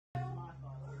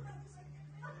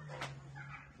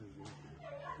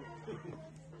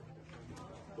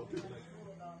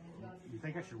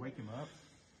think I should wake him up?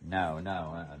 No.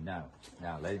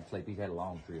 Let him sleep. He's had a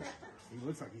long trip. He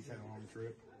looks like he's had a long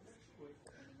trip.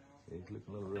 He's looking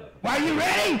a little rough. Are you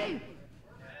ready?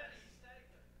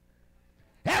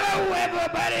 Hello,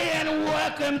 everybody, and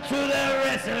welcome to the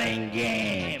wrestling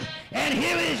game. And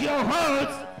here is your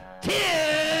host,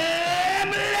 Tim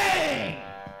Lane.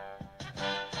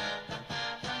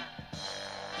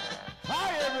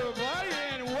 Hi, everybody,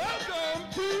 and welcome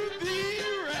to the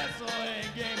wrestling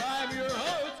game. I'm your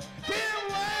host, Tim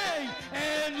Lane.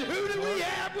 And who do we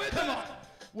have with us?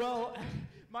 Well,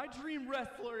 my dream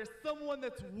wrestler is someone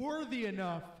that's worthy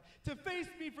enough to face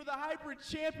me for the Hybrid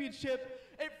Championship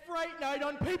at Fright Night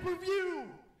on pay-per-view.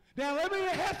 Now, let me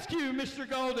ask you, Mr.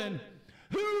 Golden,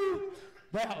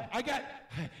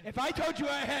 if I told you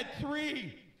I had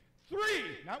three,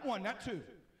 not one, not two,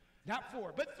 not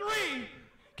four, but three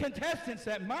contestants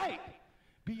that might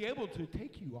be able to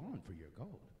take you on for your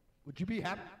gold, would you be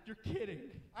happy? You're kidding.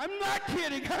 I'm not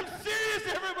kidding. I'm serious,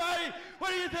 everybody. What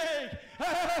do you think?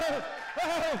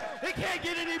 Oh, it can't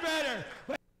get any better.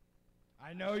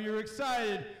 I know you're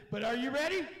excited, but are you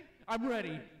ready? I'm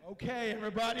ready. Okay,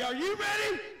 everybody, are you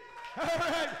ready? All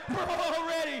right, we're all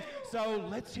ready. So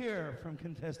let's hear from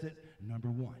contestant number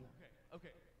one.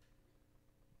 Okay.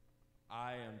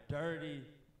 I am dirty,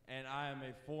 and I am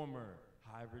a former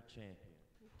hybrid champion.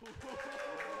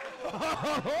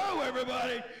 Oh,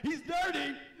 everybody, he's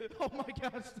dirty. Oh my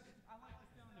gosh.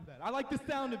 I like the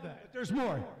sound of that. But there's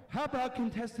more. How about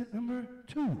contestant number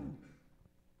two?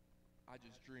 I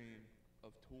just dream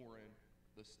of touring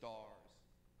the stars.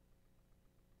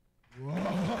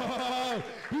 Whoa!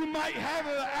 You might have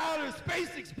an outer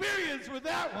space experience with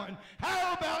that one.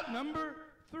 How about number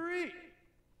three?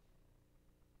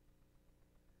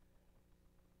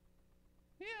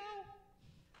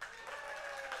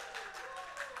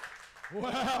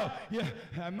 Well, yeah,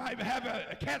 I might have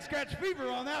a cat scratch fever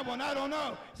on that one. I don't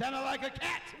know. Sounded like a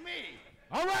cat to me.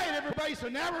 All right, everybody, so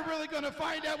now we're really going to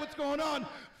find out what's going on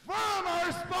from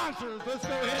our sponsors. Let's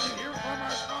go ahead and hear from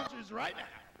our sponsors right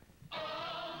now.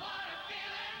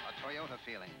 A Toyota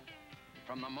feeling.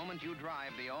 From the moment you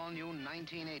drive the all-new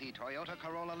 1980 Toyota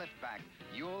Corolla liftback,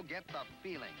 you'll get the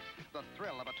feeling. The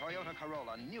thrill of a Toyota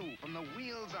Corolla, new from the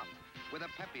wheels up, with a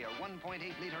peppier 1.8-liter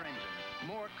engine,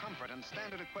 more comfort and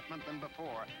standard equipment than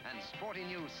before, and sporty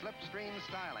new slipstream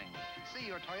styling. See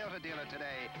your Toyota dealer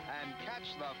today and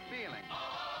catch the feeling. Oh,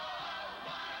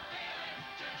 what a feeling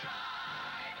to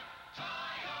drive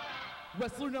Toyota.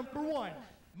 Wrestler number one,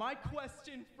 my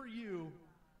question for you,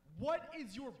 what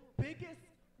is your biggest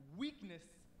weakness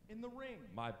in the ring?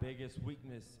 My biggest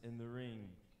weakness in the ring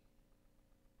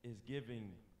is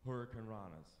giving Hurricane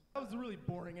Ranas. That was a really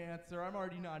boring answer. I'm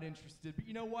already not interested. But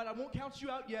you know what? I won't count you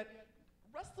out yet.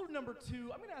 Wrestler number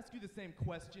two, I'm going to ask you the same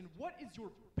question. What is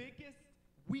your biggest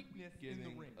weakness in the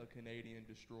ring? A Canadian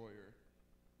destroyer.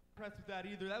 Impressed with that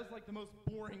either. That was like the most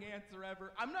boring answer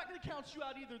ever. I'm not going to count you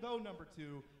out either, though, number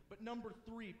two. But number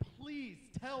three, please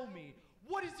tell me,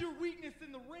 what is your weakness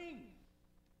in the ring?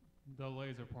 The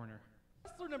laser pointer.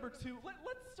 Wrestler number two,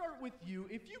 let's start with you.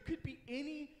 If you could be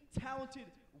any talented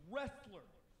wrestler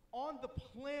on the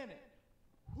planet,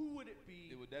 who would it be?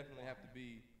 It would definitely have to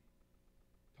be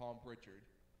Tom Pritchard.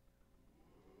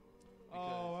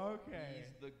 Oh, okay.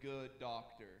 He's the good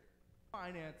doctor.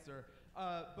 Fine answer,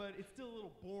 but it's still a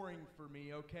little boring for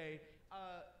me, okay?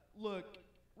 Look,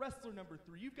 wrestler number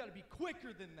three, you've got to be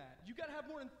quicker than that. You've got to have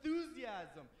more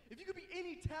enthusiasm. If you could be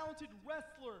any talented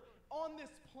wrestler on this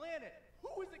planet,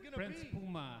 who is it going to be? Prince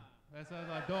Puma. Esas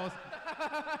las dos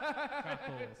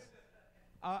gatos.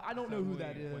 I don't know who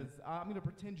that is. I'm going to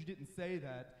pretend you didn't say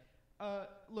that.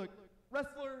 Look,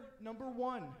 wrestler number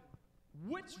one.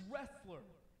 Which wrestler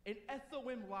in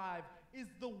SOM Live is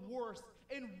the worst,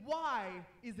 and why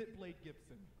is it Blade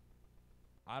Gibson?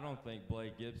 I don't think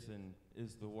Blade Gibson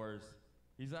is the worst.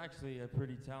 He's actually a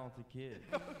pretty talented kid.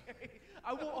 Okay,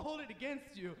 I won't hold it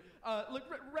against you. Look,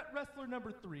 wrestler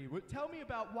number three. Tell me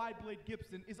about why Blade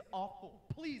Gibson is awful.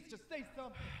 Please, just say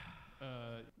something.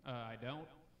 I don't.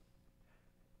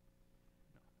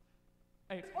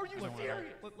 Hey, are you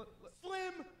serious?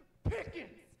 Slim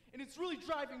Pickens! And it's really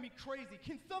driving me crazy.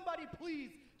 Can somebody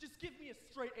please just give me a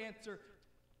straight answer?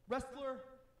 Wrestler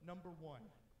number one.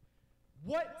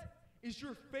 What is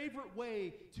your favorite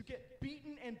way to get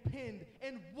beaten and pinned,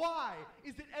 and why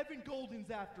is it Evan Golden's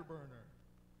Afterburner?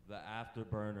 The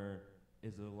Afterburner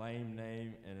is a lame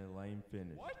name and a lame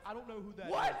finish. What? I don't know who that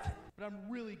is. But I'm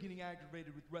really getting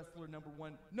aggravated with wrestler number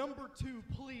one. Number two,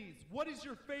 please. What is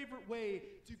your favorite way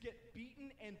to get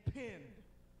beaten and pinned?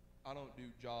 I don't do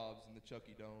jobs in the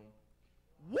Chucky Dome.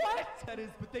 What? That is,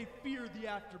 but they fear the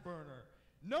Afterburner.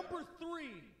 Number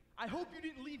three, I hope you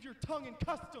didn't leave your tongue in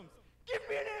customs. Give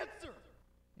me an answer.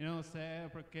 You know, say,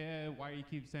 porque why you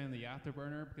keep saying the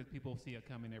afterburner? Because people see it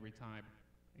coming every time.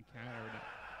 In Canada or not.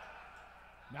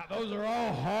 Now, those are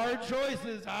all hard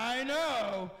choices, I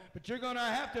know, but you're going to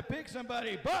have to pick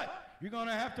somebody, but you're going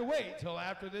to have to wait till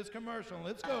after this commercial.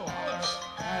 Let's go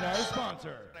at our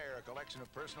sponsor. A collection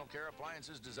of personal care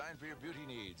appliances designed for your beauty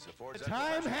needs. The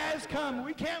time has come.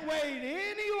 We can't wait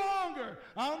any longer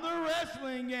on the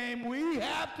wrestling game. We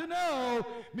have to know,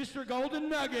 Mr. Golden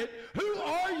Nugget, who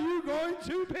are you going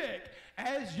to pick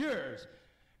as yours?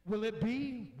 Will it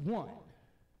be 1?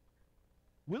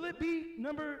 Will it be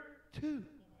number 2?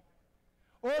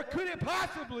 Or could it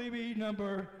possibly be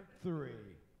number 3?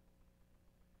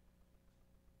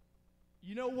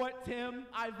 You know what, Tim?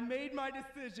 I've made my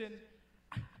decision.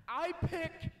 I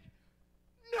pick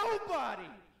nobody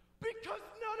because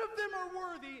none of them are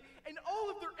worthy and all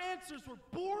of their answers were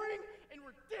boring and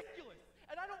ridiculous.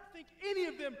 And I don't think any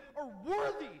of them are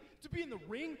worthy to be in the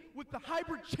ring with the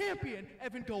hybrid champion,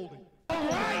 Evan Golden. All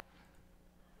right.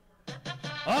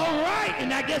 All right,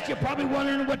 and I guess you're probably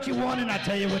wondering what you want, and I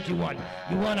tell you what you want.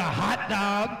 You want a hot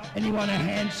dog, and you want a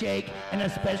handshake, and a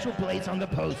special place on the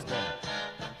poster.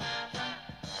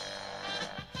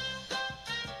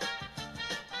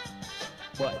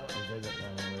 What? Am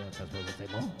I supposed to say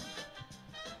more?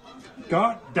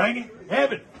 God dang it.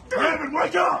 Evan! Evan,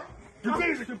 wake up! Your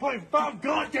music been playing for 5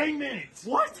 goddamn minutes.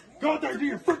 What? Go out there and do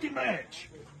your freaking match.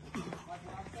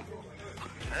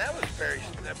 That was very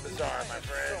bizarre, my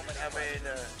friend. I mean,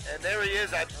 and there he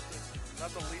is. Not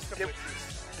the least of which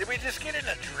did we just get in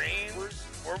a dream?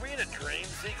 Were we in a dream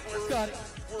sequence? Scotty,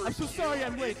 I'm so sorry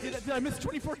I'm late. Did I miss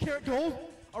 24 karat gold?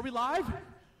 Are we live?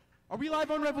 Are we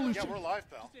live on Revolution? Yeah, we're live,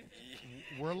 pal.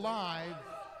 We're live,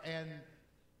 and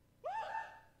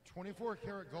 24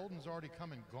 karat golden's already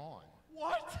come and gone.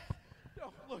 What?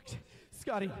 No, look,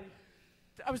 Scotty,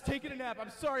 I was taking a nap.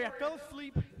 I'm sorry, I fell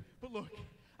asleep, but look,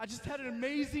 I just had an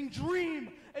amazing dream.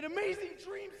 An amazing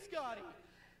dream, Scotty.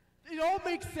 It all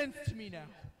makes sense to me now.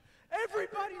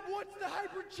 Everybody wants the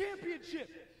hybrid championship.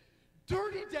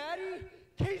 Dirty Daddy,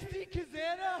 Casey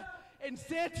Kazana, and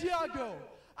Santiago.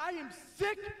 I am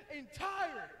sick and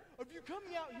tired of you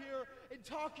coming out here and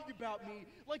talking about me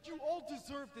like you all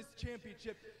deserve this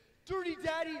championship. Dirty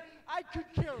Daddy, I could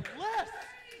care less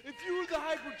if you were the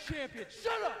hybrid champion.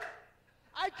 Shut up!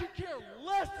 I could care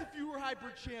less if you were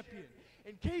hybrid champion.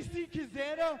 And Casey,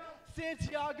 Kazana,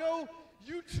 Santiago,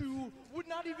 you two would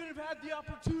not even have had the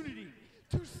opportunity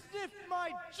to sniff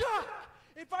my jock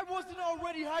if I wasn't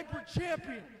already hybrid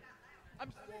champion.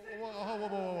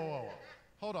 Whoa.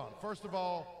 Hold on. First of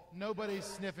all, nobody's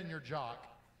sniffing your jock.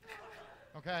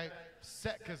 Okay?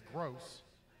 Cause gross.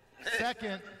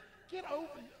 Second, get over.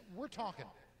 We're talking.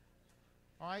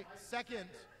 All right? Second,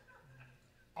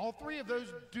 all 3 of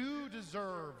those do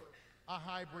deserve a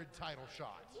hybrid title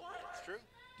shot. It's true.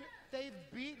 They've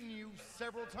beaten you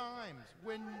several times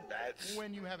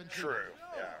when you haven't true.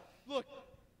 Yeah. Look,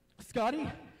 Scotty,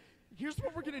 here's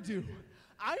what we're going to do.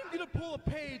 I'm going to pull a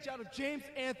page out of James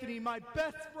Anthony, my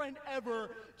best friend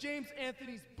ever, James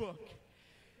Anthony's book.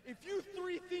 If you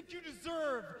 3 think you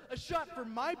deserve a shot for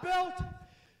my belt,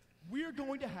 we're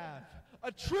going to have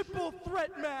a triple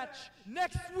threat match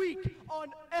next week on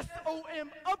SOM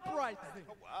Uprising.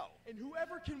 Oh, wow. And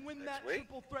whoever can win that week?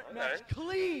 triple threat match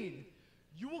clean,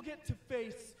 you will get to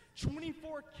face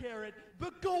 24 karat,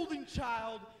 the golden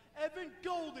child, Evan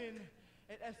Golden,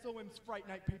 at SOM's Fright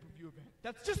Night pay-per-view event.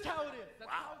 That's just how it is. That's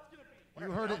how it's going to be.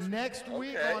 You heard it next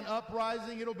week on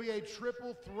Uprising. It'll be a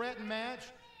triple threat match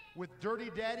with Dirty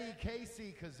Daddy,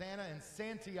 Casey, Kazana, and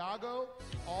Santiago,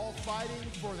 all fighting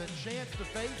for the chance to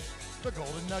face the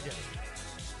Golden Nugget.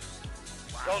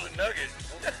 Wow. Golden Nugget.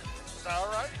 All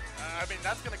right. I mean,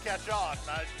 that's going to catch on.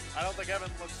 I don't think Evan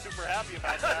looks super happy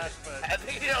about that. But I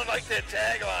think you don't like that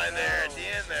tagline there at the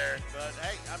end there. But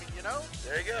hey, I mean, you know,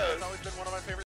 there he goes. It's always been one of my favorite